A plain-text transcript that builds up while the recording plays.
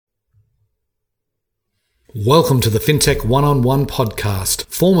Welcome to the FinTech One-on-One podcast,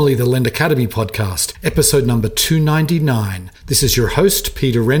 formerly the Lend Academy podcast, episode number 299. This is your host,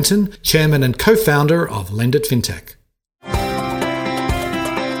 Peter Renton, chairman and co-founder of Lend It FinTech.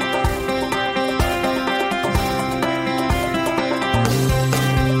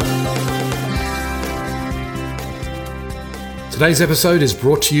 Today's episode is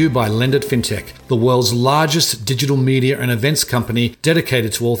brought to you by Lend It FinTech, the world's largest digital media and events company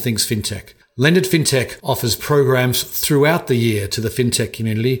dedicated to all things FinTech. Lend It FinTech offers programs throughout the year to the FinTech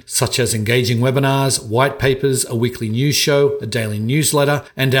community, such as engaging webinars, white papers, a weekly news show, a daily newsletter,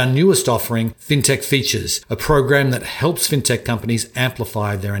 and our newest offering, FinTech Features, a program that helps FinTech companies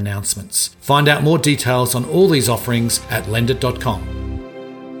amplify their announcements. Find out more details on all these offerings at lendit.com.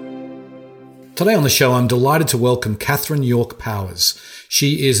 Today on the show, I'm delighted to welcome Catherine York Powers.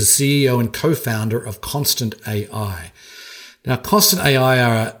 She is a CEO and co-founder of Constant AI. Now, Constant AI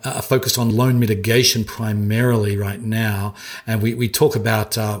are focused on loan mitigation primarily right now, and we talk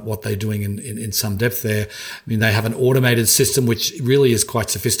about what they're doing in some depth there. I mean, they have an automated system which really is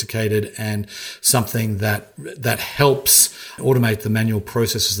quite sophisticated and something that helps automate the manual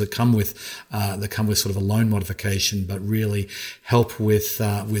processes that come with sort of a loan modification, but really help with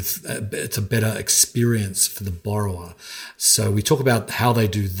it's a better experience for the borrower. So we talk about how they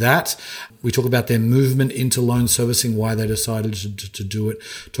do that. We talk about their movement into loan servicing, why they decided to do it,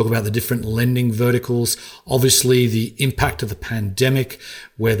 talk about the different lending verticals, obviously the impact of the pandemic,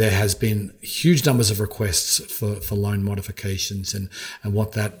 where there has been huge numbers of requests for loan modifications and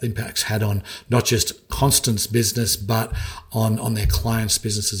what that impact's had on not just Constant's business, but on their clients'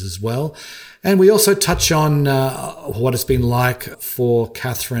 businesses as well. And we also touch on what it's been like for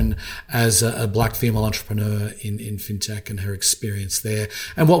Catherine as a black female entrepreneur in FinTech and her experience there,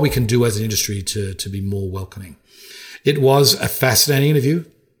 and what we can do as an industry to be more welcoming. It was a fascinating interview.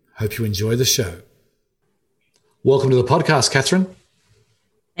 Hope you enjoy the show. Welcome to the podcast, Catherine.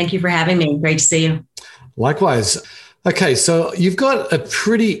 Thank you for having me. Great to see you. Likewise. Okay, so you've got a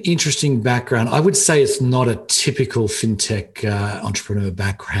pretty interesting background. I would say it's not a typical FinTech entrepreneur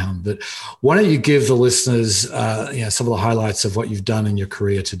background, but why don't you give the listeners some of the highlights of what you've done in your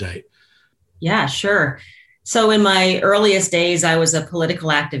career to date? Yeah, sure. So in my earliest days, I was a political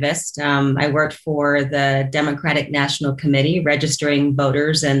activist. I worked for the Democratic National Committee, registering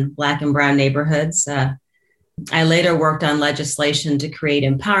voters in Black and brown neighborhoods. I later worked on legislation to create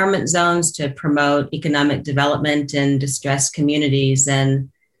empowerment zones to promote economic development in distressed communities. And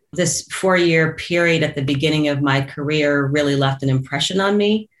this 4-year period at the beginning of my career really left an impression on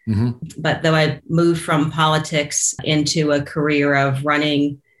me. Mm-hmm. But though I moved from politics into a career of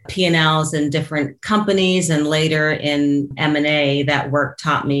running P&Ls in different companies and later in M&A, that work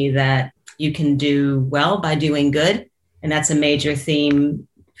taught me that you can do well by doing good. And that's a major theme,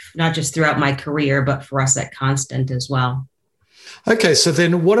 not just throughout my career, but for us at Constant as well. Okay, so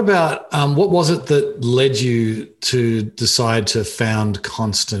then what about, what was it that led you to decide to found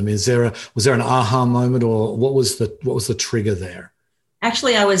Constant? I mean, was there an aha moment, or what was the trigger there?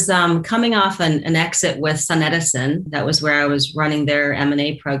 Actually, I was coming off an exit with SunEdison. That was where I was running their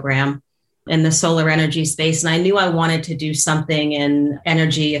M&A program in the solar energy space. And I knew I wanted to do something in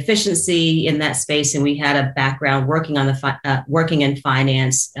energy efficiency in that space. And we had a background working on working in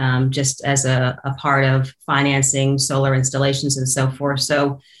finance, just as a part of financing solar installations and so forth.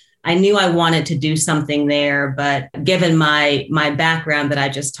 So I knew I wanted to do something there, but given my background that I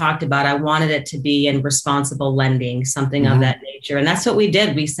just talked about, I wanted it to be in responsible lending, something of that nature. And that's what we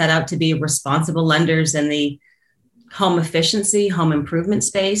did. We set out to be responsible lenders in the home efficiency, home improvement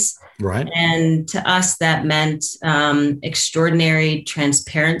space. Right. And to us, that meant extraordinary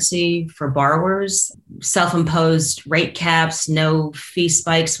transparency for borrowers, self-imposed rate caps, no fee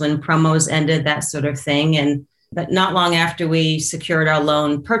spikes when promos ended, that sort of thing. But not long after we secured our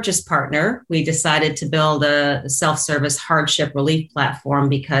loan purchase partner, we decided to build a self-service hardship relief platform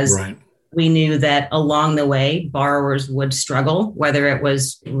because we knew that along the way, borrowers would struggle, whether it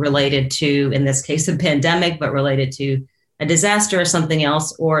was related to, in this case, a pandemic, but related to a disaster or something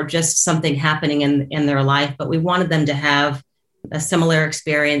else, or just something happening in their life. But we wanted them to have a similar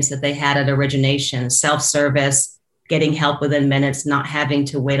experience that they had at origination, self-service, getting help within minutes, not having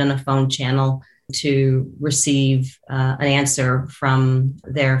to wait on a phone channel to receive an answer from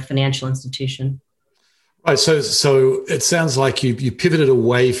their financial institution. Right. So it sounds like you pivoted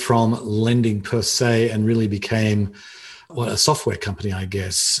away from lending per se and really became a software company, I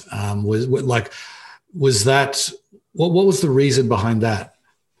guess. Was that what was the reason behind that?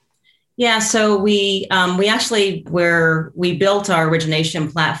 Yeah, so we actually we built our origination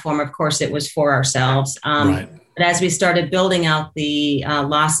platform. Of course, it was for ourselves. But as we started building out the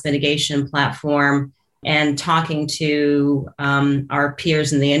loss mitigation platform, And talking to our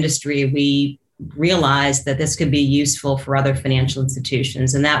peers in the industry, we realized that this could be useful for other financial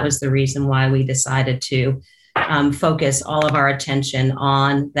institutions. And that was the reason why we decided to focus all of our attention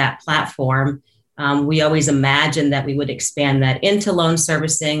on that platform. We always imagined that we would expand that into loan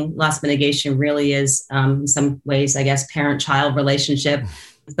servicing. Loss mitigation really is, in some ways, I guess, parent-child relationship.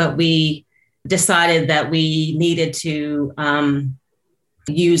 But we decided that we needed to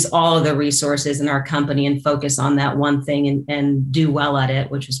use all of the resources in our company and focus on that one thing and do well at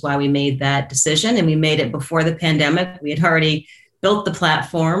it, which is why we made that decision. And we made it before the pandemic. We had already built the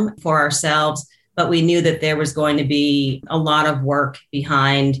platform for ourselves, but we knew that there was going to be a lot of work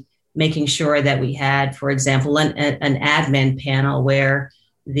behind making sure that we had, for example, an admin panel where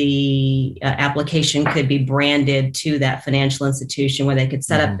the application could be branded to that financial institution, where they could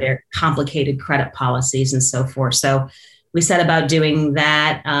set up their complicated credit policies and so forth. So we set about doing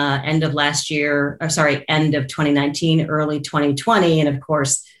that end of 2019, early 2020. And of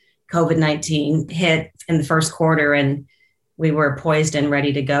course, COVID-19 hit in the first quarter, and we were poised and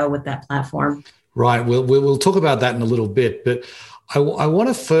ready to go with that platform. Right. We'll talk about that in a little bit, but I want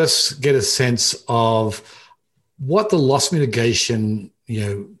to first get a sense of what the loss mitigation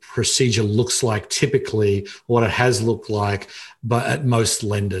procedure looks like typically, what it has looked like, but at most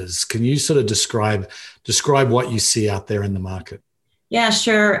lenders. Can you sort of describe what you see out there in the market? Yeah,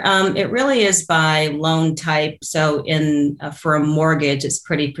 sure. It really is by loan type. So for a mortgage, it's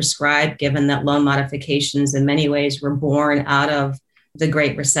pretty prescribed, given that loan modifications in many ways were born out of the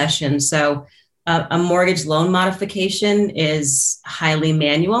Great Recession. So a mortgage loan modification is highly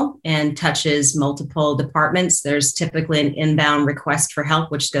manual and touches multiple departments. There's typically an inbound request for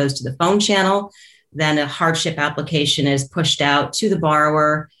help, which goes to the phone channel. Then a hardship application is pushed out to the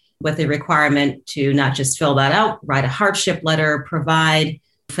borrower with a requirement to not just fill that out, write a hardship letter, provide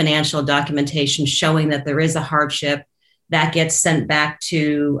financial documentation showing that there is a hardship. That gets sent back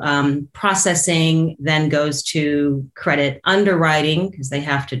to processing, then goes to credit underwriting, because they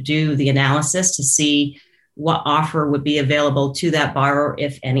have to do the analysis to see what offer would be available to that borrower,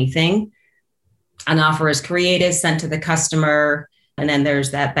 if anything. An offer is created, sent to the customer, and then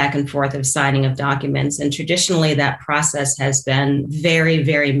there's that back and forth of signing of documents. And traditionally, that process has been very,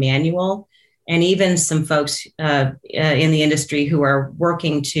 very manual. And even some folks in the industry who are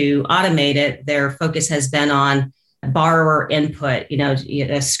working to automate it, their focus has been on borrower input,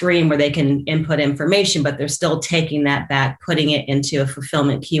 a screen where they can input information, but they're still taking that back, putting it into a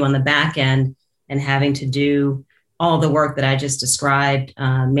fulfillment queue on the back end, and having to do all the work that I just described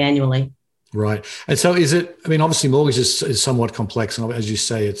manually. Right. And so obviously mortgage is somewhat complex. And as you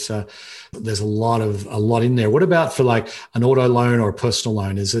say, there's a lot in there. What about for like an auto loan or a personal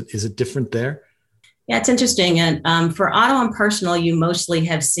loan? Is it different there? Yeah, it's interesting. And for auto and personal, you mostly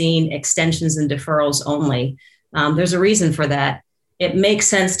have seen extensions and deferrals only. There's a reason for that. It makes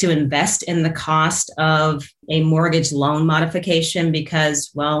sense to invest in the cost of a mortgage loan modification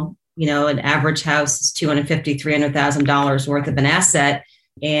because, an average house is $250,000, $300,000 worth of an asset,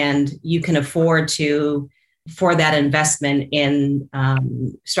 and you can afford for that investment in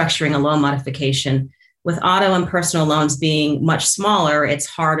structuring a loan modification. With auto and personal loans being much smaller, it's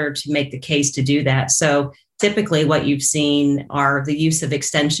harder to make the case to do that. So typically what you've seen are the use of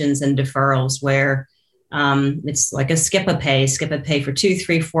extensions and deferrals where it's like a skip-a-pay for 2,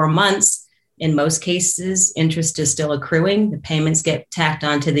 3, 4 months. In most cases, interest is still accruing. The payments get tacked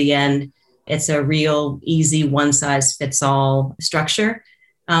onto the end. It's a real easy one-size-fits-all structure.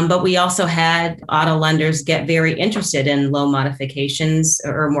 But we also had auto lenders get very interested in loan modifications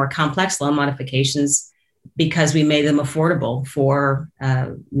or more complex loan modifications because we made them affordable for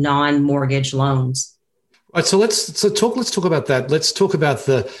non-mortgage loans. All right, so let's talk about that. Let's talk about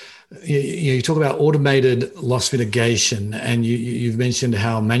you talk about automated loss mitigation, and you've mentioned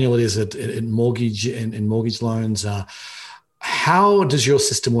how manual it is at mortgage and mortgage loans. How does your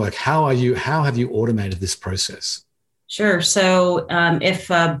system work? How have you automated this process? Sure. So if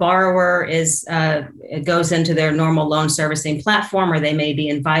a borrower goes into their normal loan servicing platform, or they may be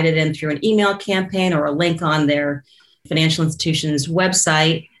invited in through an email campaign or a link on their financial institution's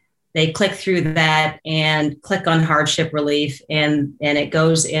website, they click through that and click on hardship relief, and it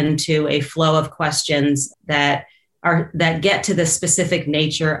goes into a flow of questions that get to the specific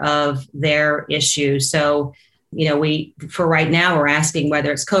nature of their issue. So, for right now, we're asking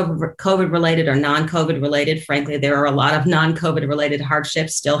whether it's COVID related or non-COVID related. Frankly, there are a lot of non-COVID related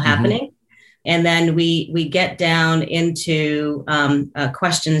hardships still happening. Mm-hmm. And then we get down into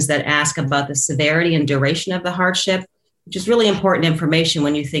questions that ask about the severity and duration of the hardship, which is really important information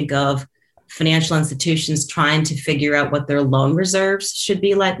when you think of financial institutions trying to figure out what their loan reserves should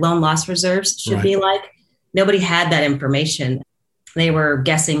be like, loan loss reserves should be like. nobody had that information. They were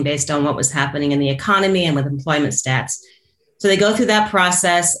guessing based on what was happening in the economy and with employment stats. So they go through that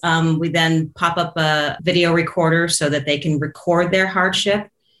process. We then pop up a video recorder so that they can record their hardship.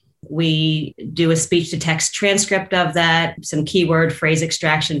 We do a speech to text transcript of that, some keyword phrase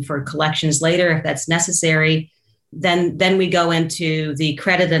extraction for collections later if that's necessary. Then we go into the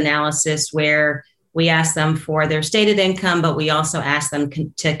credit analysis where we ask them for their stated income, but we also ask them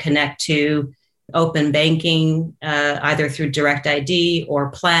to connect to open banking, either through Direct ID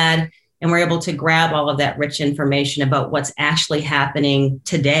or Plaid. And we're able to grab all of that rich information about what's actually happening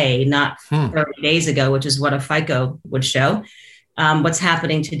today, not 30 days ago, which is what a FICO would show. What's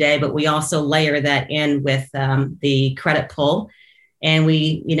happening today, but we also layer that in with the credit pull, and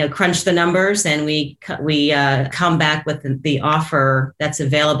we, crunch the numbers, and we come back with the offer that's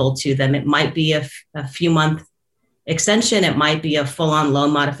available to them. It might be a few month extension, it might be a full-on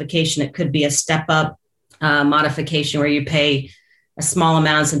loan modification, it could be a step-up modification where you pay a small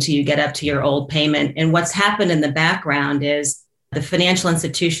amounts until you get up to your old payment. And what's happened in the background is the financial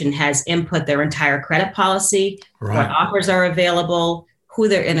institution has input their entire credit policy, right, what offers are available, who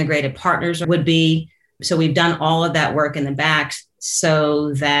their integrated partners would be. So we've done all of that work in the back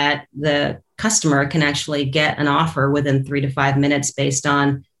so that the customer can actually get an offer within 3 to 5 minutes based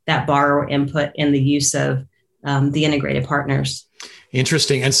on that borrower input and the use of the integrated partners.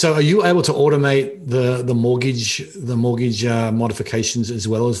 Interesting. And so are you able to automate the mortgage modifications as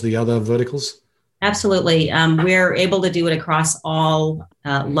well as the other verticals? Absolutely. We're able to do it across all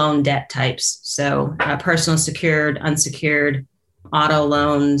loan debt types. So personal secured, unsecured, auto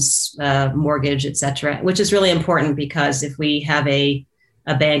loans, mortgage, et cetera, which is really important because if we have a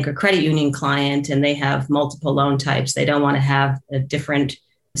bank or credit union client and they have multiple loan types, they don't want to have different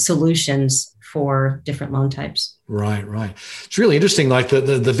solutions for different loan types. Right. It's really interesting. Like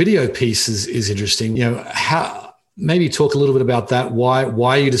the video piece is interesting. Maybe talk a little bit about that.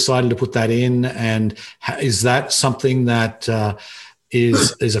 Why you decided to put that in, and is that something that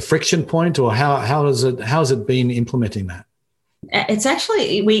is a friction point, or how has it been implementing that? It's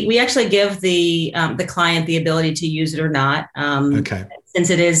actually we actually give the client the ability to use it or not. Okay. Since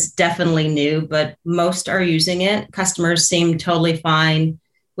it is definitely new, but most are using it. Customers seem totally fine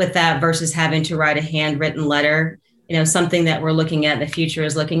with that versus having to write a handwritten letter. Something that we're looking at in the future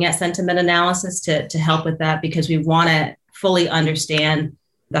is looking at sentiment analysis to help with that, because we want to fully understand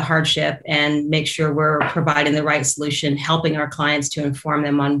the hardship and make sure we're providing the right solution, helping our clients to inform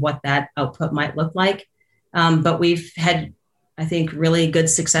them on what that output might look like. But we've had, I think, really good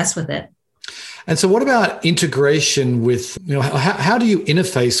success with it. And so what about integration with, how do you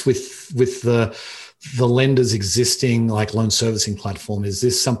interface with the lender's existing like loan servicing platform? Is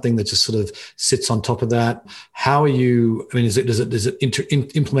this something that just sort of sits on top of that? How are you, does it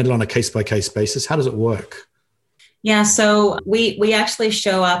implemented on a case-by-case basis? How does it work? Yeah, so we actually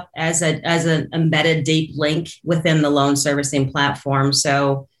show up as an embedded deep link within the loan servicing platform.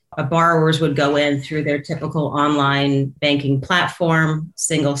 So borrowers would go in through their typical online banking platform,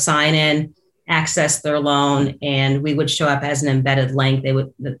 single sign-in, access their loan, and we would show up as an embedded link.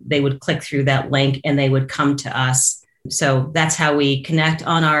 They would click through that link and they would come to us. So that's how we connect.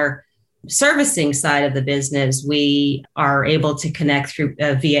 On our servicing side of the business, we are able to connect through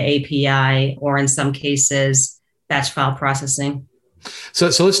via API, or in some cases, batch file processing. So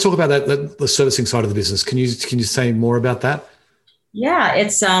let's talk about that, the servicing side of the business. Can you say more about that? Yeah,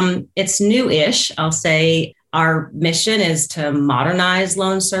 it's new-ish, I'll say. Our mission is to modernize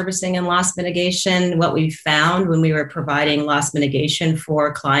loan servicing and loss mitigation. What we found when we were providing loss mitigation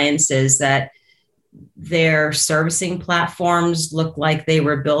for clients is that their servicing platforms look like they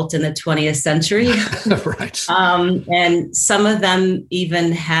were built in the 20th century. Right. And some of them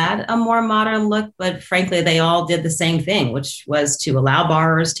even had a more modern look, but frankly, they all did the same thing, which was to allow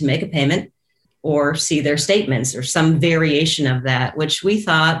borrowers to make a payment or see their statements or some variation of that, which we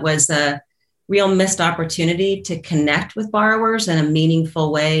thought was a real missed opportunity to connect with borrowers in a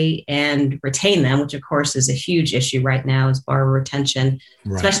meaningful way and retain them, which of course is a huge issue right now, is borrower retention,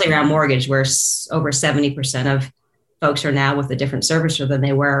 right, especially around mortgage, where over 70% of folks are now with a different servicer than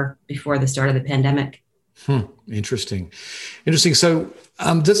they were before the start of the pandemic. Interesting. So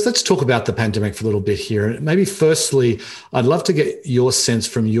let's talk about the pandemic for a little bit here. Maybe firstly, I'd love to get your sense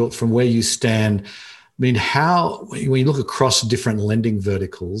from where you stand. How, when you look across different lending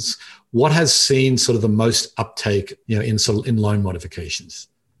verticals, what has seen sort of the most uptake, in loan modifications?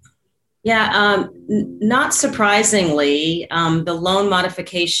 Yeah, not surprisingly, the loan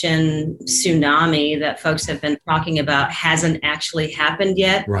modification tsunami that folks have been talking about hasn't actually happened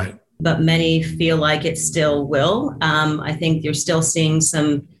yet. Right. But many feel like it still will. I think you're still seeing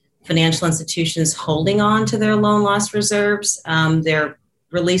some financial institutions holding on to their loan loss reserves. They're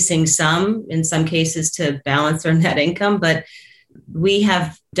releasing some, in some cases, to balance their net income. But we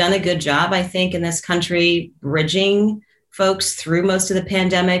have done a good job, I think, in this country, bridging folks through most of the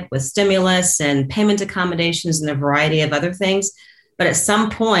pandemic with stimulus and payment accommodations and a variety of other things. But at some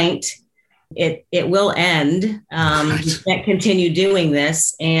point, it will end. Right. We can't continue doing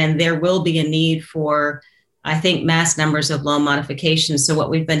this, and there will be a need for, I think, mass numbers of loan modifications. So what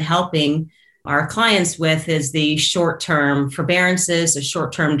we've been helping our clients with is the short-term forbearances, the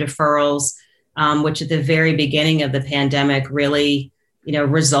short-term deferrals, which at the very beginning of the pandemic really,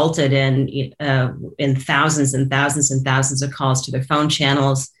 resulted in thousands and thousands and thousands of calls to their phone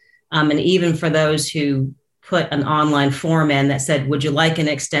channels. And even for those who put an online form in that said, would you like an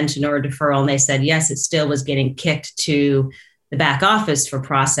extension or a deferral? And they said, yes, it still was getting kicked to the back office for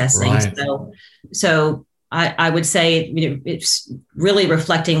processing. Right. So I would say it's really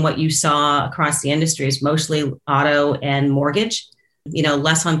reflecting what you saw across the industry is mostly auto and mortgage,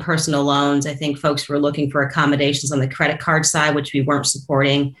 less on personal loans. I think folks were looking for accommodations on the credit card side, which we weren't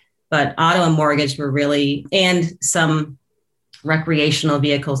supporting, but auto and mortgage were really, and some recreational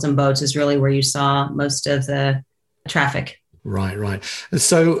vehicles and boats is really where you saw most of the traffic. Right. And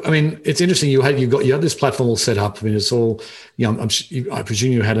so, I mean, it's interesting. You had this platform all set up. I mean, it's all, I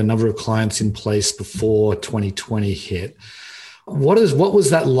presume you had a number of clients in place before 2020 hit. What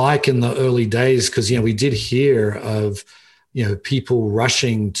was that like in the early days? Because, we did hear of, people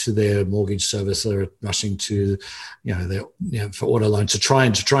rushing to their mortgage servicer, rushing to, for auto loans to try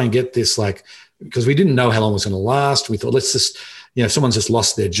and get this, because we didn't know how long it was going to last. We thought, let's just, if someone's just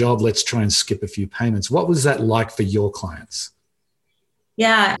lost their job, let's try and skip a few payments. What was that like for your clients?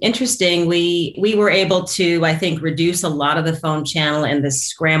 Yeah, interesting. We were able to, I think, reduce a lot of the phone channel and the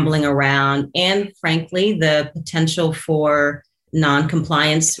scrambling around, and frankly, the potential for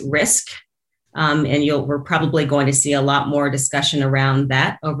non-compliance risk. And we're probably going to see a lot more discussion around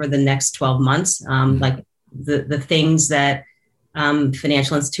that over the next 12 months, like the things that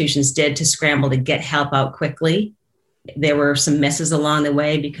financial institutions did to scramble to get help out quickly. There were some misses along the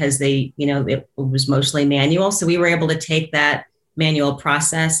way because it was mostly manual. So we were able to take that manual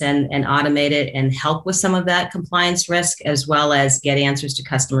process and automate it and help with some of that compliance risk, as well as get answers to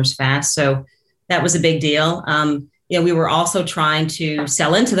customers fast. So that was a big deal. We were also trying to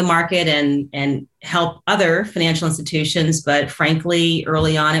sell into the market and help other financial institutions. But frankly,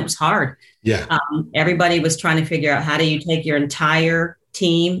 early on, it was hard. Yeah. Everybody was trying to figure out, how do you take your entire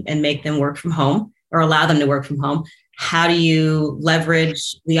team and make them work from home or allow them to work from home? How do you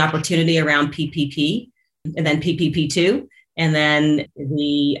leverage the opportunity around PPP and then PPP2? And then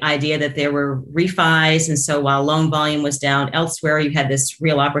the idea that there were refis. And so while loan volume was down elsewhere, you had this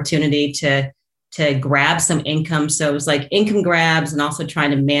real opportunity to grab some income. So it was like income grabs and also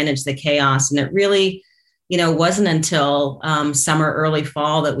trying to manage the chaos. And it really, wasn't until summer, early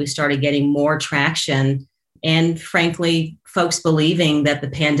fall that we started getting more traction. And frankly, folks believing that the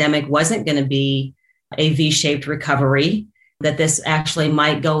pandemic wasn't going to be a V-shaped recovery, that this actually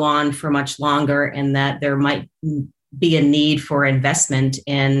might go on for much longer, and that there might be a need for investment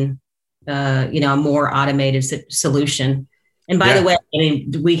in, a more automated solution. And by the way,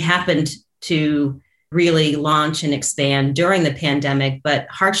 we happened to really launch and expand during the pandemic, but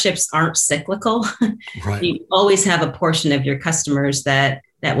hardships aren't cyclical. Right. You always have a portion of your customers that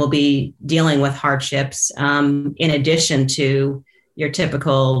will be dealing with hardships, in addition to your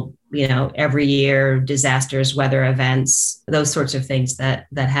typical, every year disasters, weather events, those sorts of things that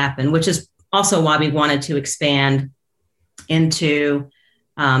happen, which is also why we wanted to expand into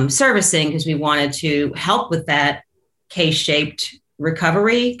servicing, because we wanted to help with that K-shaped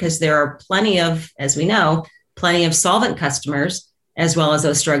recovery, because there are as we know, plenty of solvent customers, as well as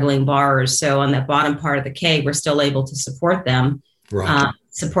those struggling borrowers. So on that bottom part of the K, we're still able to support them, right.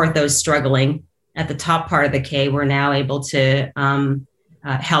 Support those struggling. At the top part of the K, we're now able to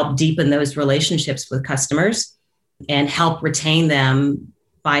help deepen those relationships with customers and help retain them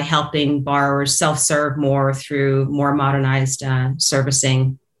by helping borrowers self-serve more through more modernized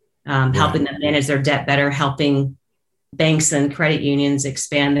servicing, helping them manage their debt better, helping banks and credit unions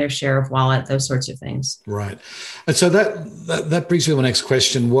expand their share of wallet, those sorts of things. Right. And so that brings me to my next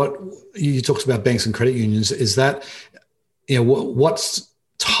question. What you talked about banks and credit unions, is that, what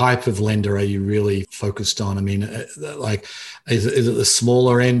type of lender are you really focused on? I mean, is it the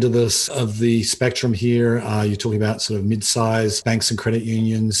smaller end of the spectrum here? Are you talking about sort of mid-size banks and credit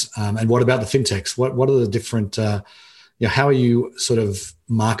unions? And what about the fintechs? What are the different, how are you sort of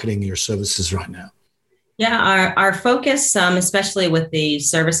marketing your services right now? Yeah, our focus, especially with the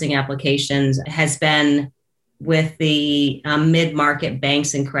servicing applications, has been with the mid-market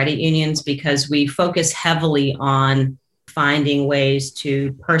banks and credit unions because we focus heavily on finding ways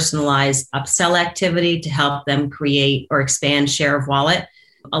to personalize upsell activity to help them create or expand share of wallet.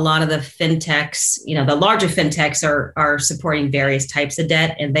 A lot of the fintechs, the larger fintechs are supporting various types of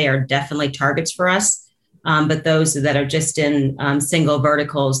debt, and they are definitely targets for us. But those that are just in single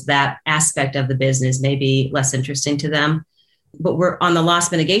verticals, that aspect of the business may be less interesting to them. But we're on the loss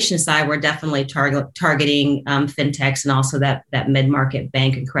mitigation side, we're definitely targeting fintechs and also that mid-market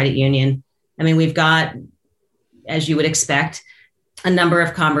bank and credit union. I mean, we've got, as you would expect, a number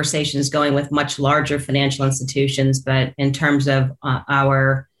of conversations going with much larger financial institutions. But in terms of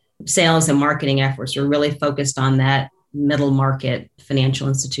our sales and marketing efforts, we're really focused on that middle market financial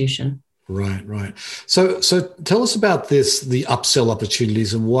institution. Right. So tell us about the upsell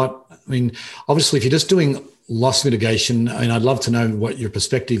opportunities and obviously, if you're just doing loss mitigation, I'd love to know what your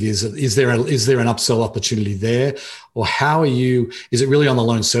perspective is. Is there an upsell opportunity there, or is it really on the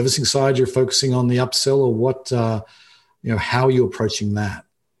loan servicing side you're focusing on the upsell, or what, how are you approaching that?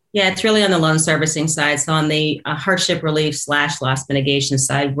 Yeah, it's really on the loan servicing side. So on the hardship relief / loss mitigation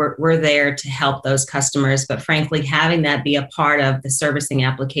side, we're there to help those customers. But frankly, having that be a part of the servicing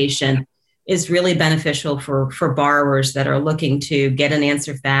application is really beneficial for borrowers that are looking to get an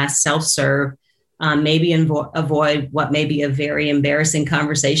answer fast, self-serve, maybe avoid what may be a very embarrassing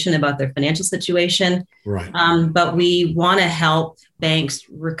conversation about their financial situation. Right. But we want to help banks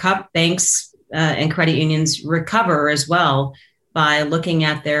and credit unions recover as well by looking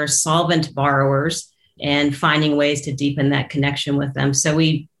at their solvent borrowers and finding ways to deepen that connection with them. So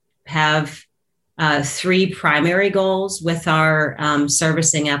we have 3 primary goals with our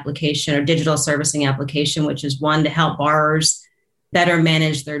servicing application or digital servicing application, which is 1, to help borrowers better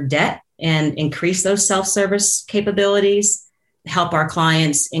manage their debt and increase those self-service capabilities, help our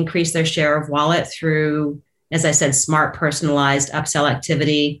clients increase their share of wallet through, as I said, smart personalized upsell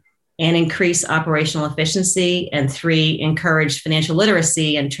activity, and increase operational efficiency. And 3, encourage financial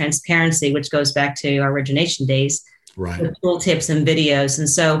literacy and transparency, which goes back to our origination days, right, with tool tips and videos. And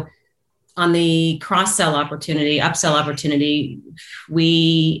so on the cross-sell opportunity, upsell opportunity,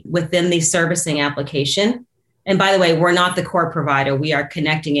 we, within the servicing application, and by the way, we're not the core provider. We are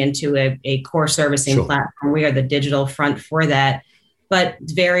connecting into a core servicing Sure. platform. We are the digital front for that. But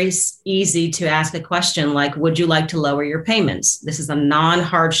it's very easy to ask a question like, would you like to lower your payments? This is a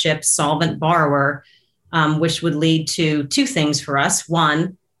non-hardship solvent borrower, which would lead to 2 things for us.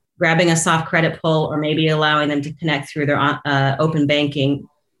 1, grabbing a soft credit pull, or maybe allowing them to connect through their open banking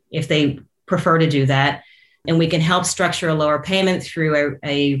if they prefer to do that. And we can help structure a lower payment through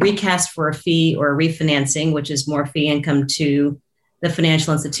a recast for a fee or a refinancing, which is more fee income to the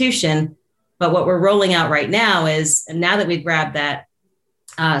financial institution. But what we're rolling out right now is, now that we've grabbed that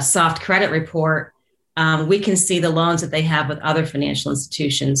soft credit report, we can see the loans that they have with other financial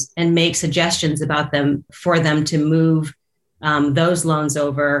institutions and make suggestions about them for them to move those loans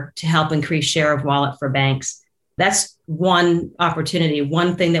over to help increase share of wallet for banks. That's one opportunity.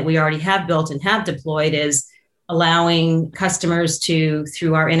 One thing that we already have built and have deployed is allowing customers to,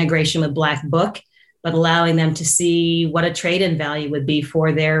 through our integration with Black Book, but allowing them to see what a trade-in value would be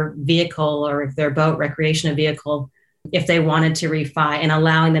for their vehicle or their boat, recreational vehicle, if they wanted to refi, and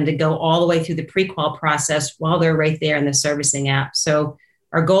allowing them to go all the way through the pre-qual process while they're right there in the servicing app. So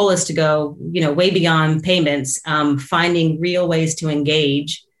our goal is to go, way beyond payments, finding real ways to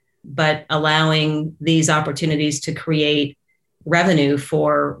engage, but allowing these opportunities to create revenue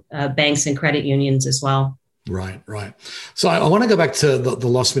for banks and credit unions as well. Right. So I want to go back to the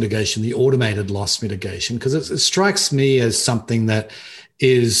loss mitigation, the automated loss mitigation, because it strikes me as something that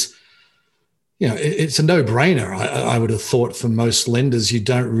is, it's a no-brainer. I would have thought for most lenders, you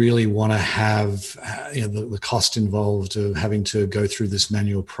don't really want to have the cost involved of having to go through this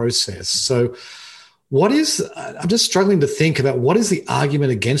manual process. So I'm just struggling to think about what is the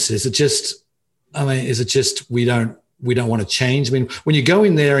argument against it? Is it just we don't want to change? I mean, when you go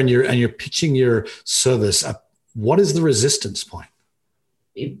in there and you're pitching your service, what is the resistance point?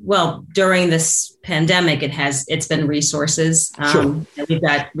 Well, during this pandemic, it's been resources. Sure. We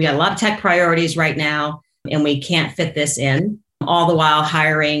got a lot of tech priorities right now, and we can't fit this in. All the while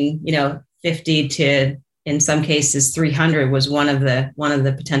hiring, 50 to, in some cases, 300 was one of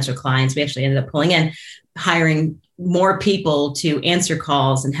the potential clients we actually ended up pulling in, hiring more people to answer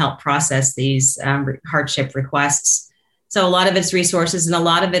calls and help process these hardship requests. So a lot of it's resources, and a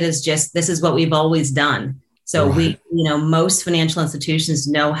lot of it is just, this is what we've always done. So right. Most financial institutions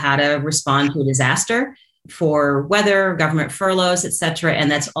know how to respond to a disaster for weather, government furloughs, et cetera. And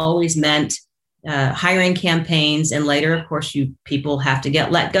that's always meant hiring campaigns. And later, of course, people have to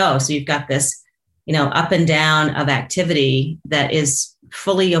get let go. So you've got this, up and down of activity that is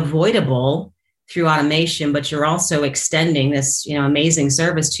fully avoidable through automation, but you're also extending this, amazing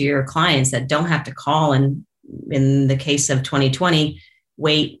service to your clients that don't have to call, and in the case of 2020,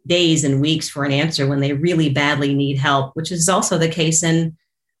 wait days and weeks for an answer when they really badly need help, which is also the case in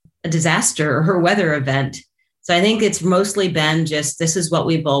a disaster or a weather event. So I think it's mostly been just, this is what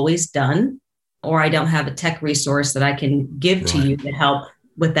we've always done, or I don't have a tech resource that I can give to you to help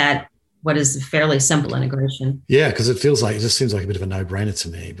with that, what is a fairly simple integration. Yeah, because it just seems like a bit of a no-brainer to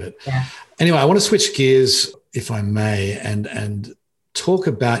me. But anyway, I want to switch gears, if I may, and talk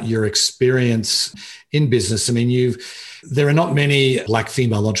about your experience in business. I mean, there are not many Black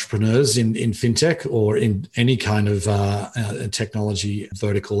female entrepreneurs in fintech or in any kind of technology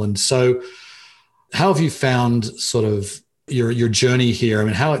vertical. And so how have you found sort of your journey here? I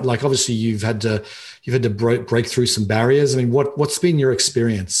mean, obviously you've had to break through some barriers. I mean, what's been your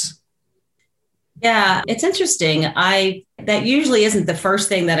experience? Yeah, it's interesting. That usually isn't the first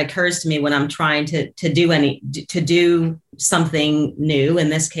thing that occurs to me when I'm trying to do something new. In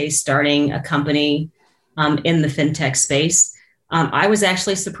this case, starting a company in the fintech space. I was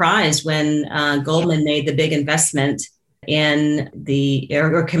actually surprised when Goldman made the big investment in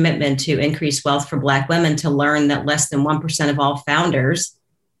or commitment to increase wealth for Black women, to learn that less than 1% of all founders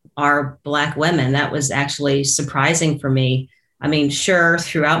are Black women. That was actually surprising for me. I mean, sure,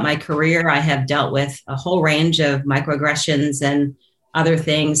 throughout my career, I have dealt with a whole range of microaggressions and other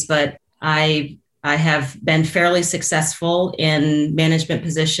things, but I have been fairly successful in management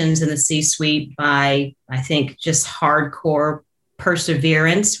positions in the C-suite by, I think, just hardcore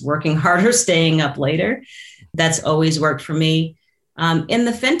perseverance, working harder, staying up later. That's always worked for me. In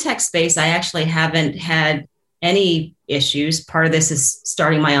the fintech space, I actually haven't had any issues. Part of this is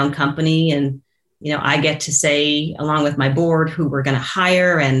starting my own company, and I get to say, along with my board, who we're going to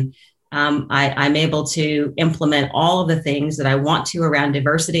hire, and I'm able to implement all of the things that I want to around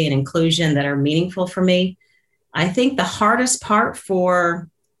diversity and inclusion that are meaningful for me. I think the hardest part for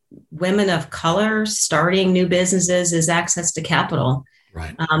women of color starting new businesses is access to capital.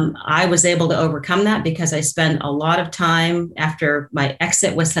 Right. I was able to overcome that because I spent a lot of time after my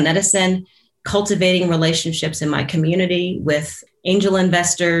exit with SunEdison cultivating relationships in my community with angel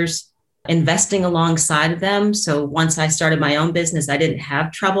investors, investing alongside of them. So once I started my own business, I didn't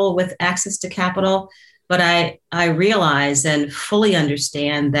have trouble with access to capital, but I realize and fully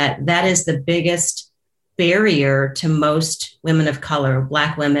understand that is the biggest barrier to most women of color,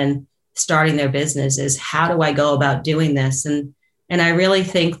 Black women starting their business, is how do I go about doing this? And I really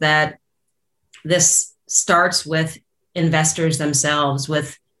think that this starts with investors themselves,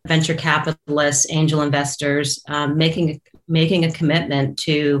 with venture capitalists, angel investors, making a commitment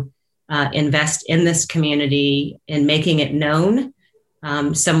to invest in this community and making it known,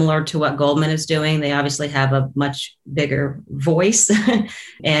 similar to what Goldman is doing. They obviously have a much bigger voice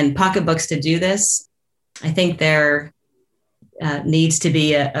and pocketbooks to do this. I think there needs to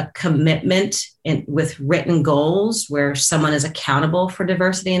be a commitment with written goals where someone is accountable for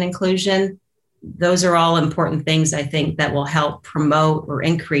diversity and inclusion. Those are all important things, I think, that will help promote or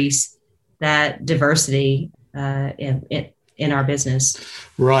increase that diversity in our business.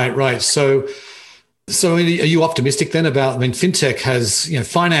 Right. So are you optimistic then about, fintech has,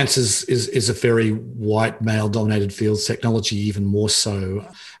 finance is a very white male dominated field, technology even more so,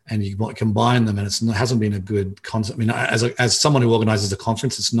 and you might combine them, and it hasn't been a good concept. As someone who organizes a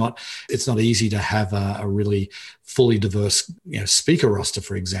conference, it's not easy to have a really fully diverse, speaker roster,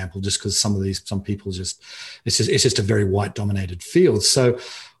 for example, just because some people it's just a very white dominated field. So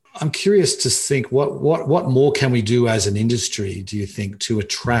I'm curious to think what more can we do as an industry, do you think, to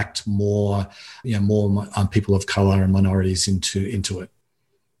attract more people of color and minorities into it?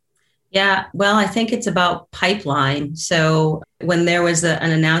 Yeah, well, I think it's about pipeline. So when there was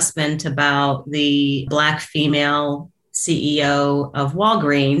an announcement about the Black female CEO of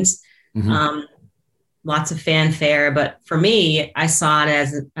Walgreens, mm-hmm. Lots of fanfare, but for me, I saw it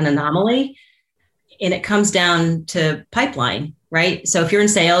as an anomaly, and it comes down to pipeline. Right. So if you're in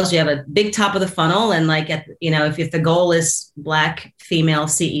sales, you have a big top of the funnel, and if the goal is Black female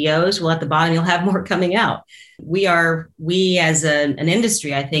CEOs, well, at the bottom, you'll have more coming out. We as an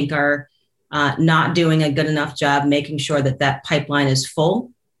industry, I think, are not doing a good enough job making sure that pipeline is full.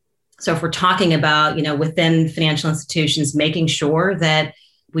 So if we're talking about, within financial institutions, making sure that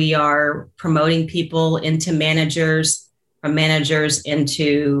we are promoting people into managers, from managers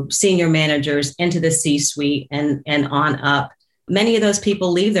into senior managers, into the C-suite and on up. Many of those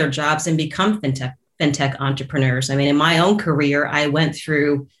people leave their jobs and become fintech entrepreneurs. In my own career, I went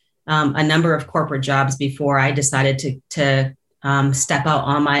through a number of corporate jobs before I decided to step out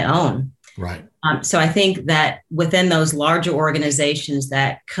on my own. Right. So I think that within those larger organizations,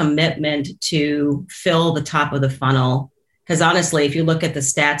 that commitment to fill the top of the funnel, because honestly, if you look at the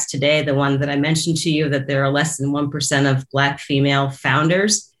stats today, the one that I mentioned to you, that there are less than 1% of Black female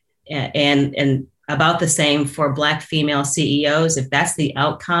founders and about the same for Black female CEOs. If that's the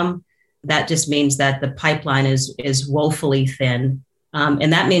outcome, that just means that the pipeline is woefully thin.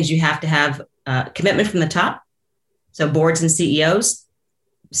 And that means you have to have commitment from the top. So boards and CEOs,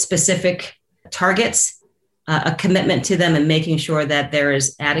 specific targets, a commitment to them, and making sure that there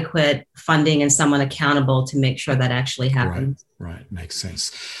is adequate funding and someone accountable to make sure that actually happens. Right. Makes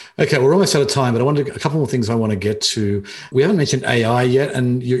sense. Okay, we're almost out of time, but a couple more things I want to get to. We haven't mentioned AI yet,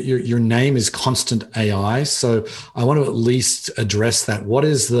 and your name is Constant AI, so I want to at least address that.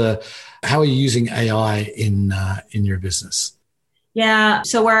 How are you using AI in your business? Yeah.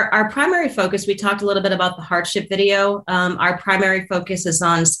 So our primary focus, we talked a little bit about the hardship video. Our primary focus is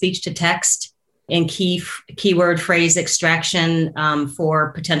on speech to text and keyword phrase extraction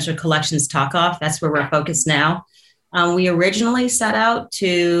for potential collections talk off. That's where we're focused now. We originally set out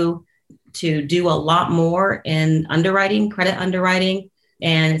to do a lot more in underwriting, credit underwriting.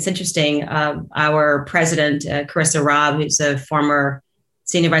 And it's interesting. Our president, Carissa Robb, who's a former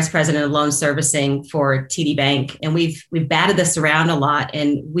senior vice president of loan servicing for TD Bank. And we've batted this around a lot.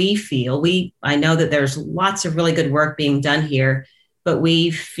 And I know that there's lots of really good work being done here, but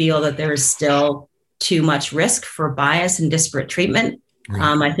we feel that there is still too much risk for bias and disparate treatment.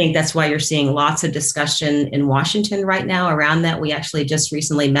 Right. I think that's why you're seeing lots of discussion in Washington right now around that. We actually just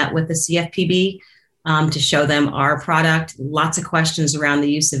recently met with the CFPB to show them our product. Lots of questions around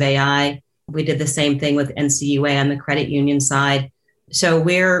the use of AI. We did the same thing with NCUA on the credit union side. So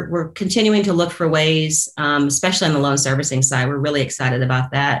we're continuing to look for ways, especially on the loan servicing side. We're really excited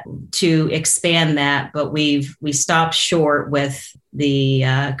about that, to expand that. But we stopped short with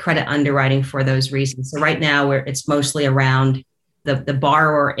the credit underwriting for those reasons. So right now it's mostly around the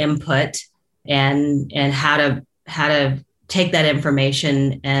borrower input and how to take that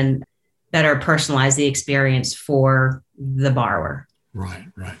information and better personalize the experience for the borrower. Right.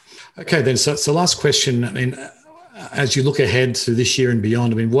 Okay, then. So last question. I mean, as you look ahead to this year and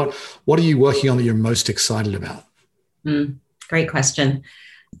beyond, I mean, what are you working on that you're most excited about? Great question.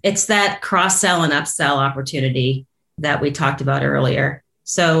 It's that cross-sell and upsell opportunity that we talked about earlier.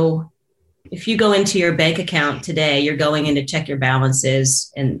 So if you go into your bank account today, you're going in to check your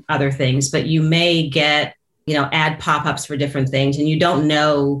balances and other things, but you may get, ad pop-ups for different things, and you don't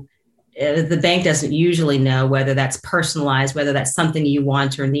know, the bank doesn't usually know whether that's personalized, whether that's something you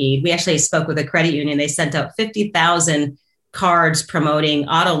want or need. We actually spoke with a credit union. They sent out 50,000 cards promoting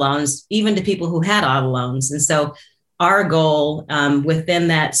auto loans, even to people who had auto loans. And so our goal within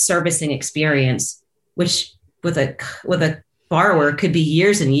that servicing experience, which with a borrower could be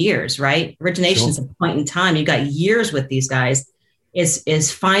years and years, right? Origination's a point in time. You've got years with these guys,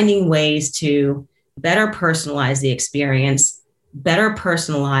 is finding ways to better personalize the experience, better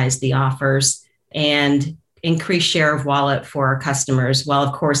personalize the offers, and increase share of wallet for our customers, while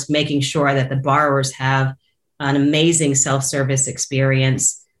of course making sure that the borrowers have an amazing self-service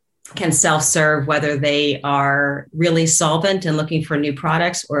experience, can self-serve whether they are really solvent and looking for new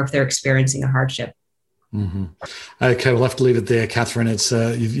products or if they're experiencing a hardship. Mm-hmm. Okay, we'll have to leave it there, Catherine. It's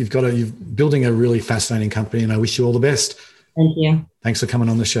you're building a really fascinating company, and I wish you all the best. Thank you. Thanks for coming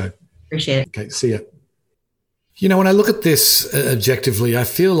on the show. Appreciate it. Okay, see ya. When I look at this objectively, I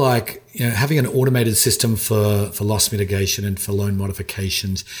feel like having an automated system for loss mitigation and for loan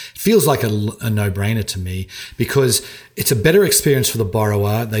modifications feels like a no-brainer to me, because it's a better experience for the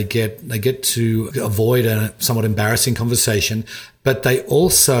borrower. They get to avoid a somewhat embarrassing conversation, but they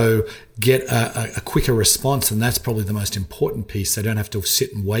also get a quicker response, and that's probably the most important piece. They don't have to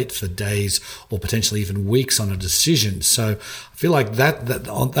sit and wait for days or potentially even weeks on a decision. So I feel like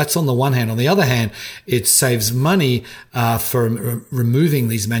that's on the one hand. On the other hand, it saves money for removing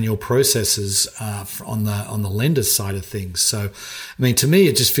these manual processes on the lender's side of things. So, I mean, to me,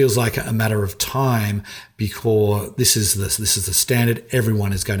 it just feels like a matter of time before this is the standard.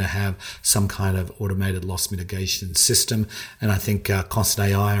 Everyone is going to have some kind of automated loss mitigation system, and I think Constant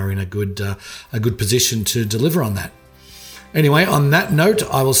AI are in a good position to deliver on that. Anyway, on that note,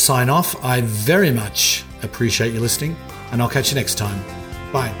 I will sign off. I very much appreciate you listening, and I'll catch you next time.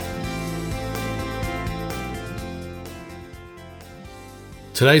 Bye.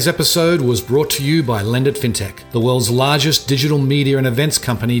 Today's episode was brought to you by Lendit Fintech, the world's largest digital media and events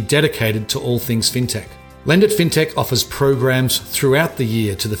company dedicated to all things fintech. Lendit Fintech offers programs throughout the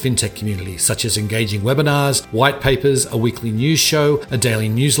year to the fintech community, such as engaging webinars, white papers, a weekly news show, a daily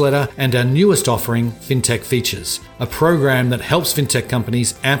newsletter, and our newest offering, Fintech Features, a program that helps fintech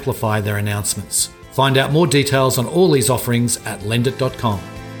companies amplify their announcements. Find out more details on all these offerings at lendit.com.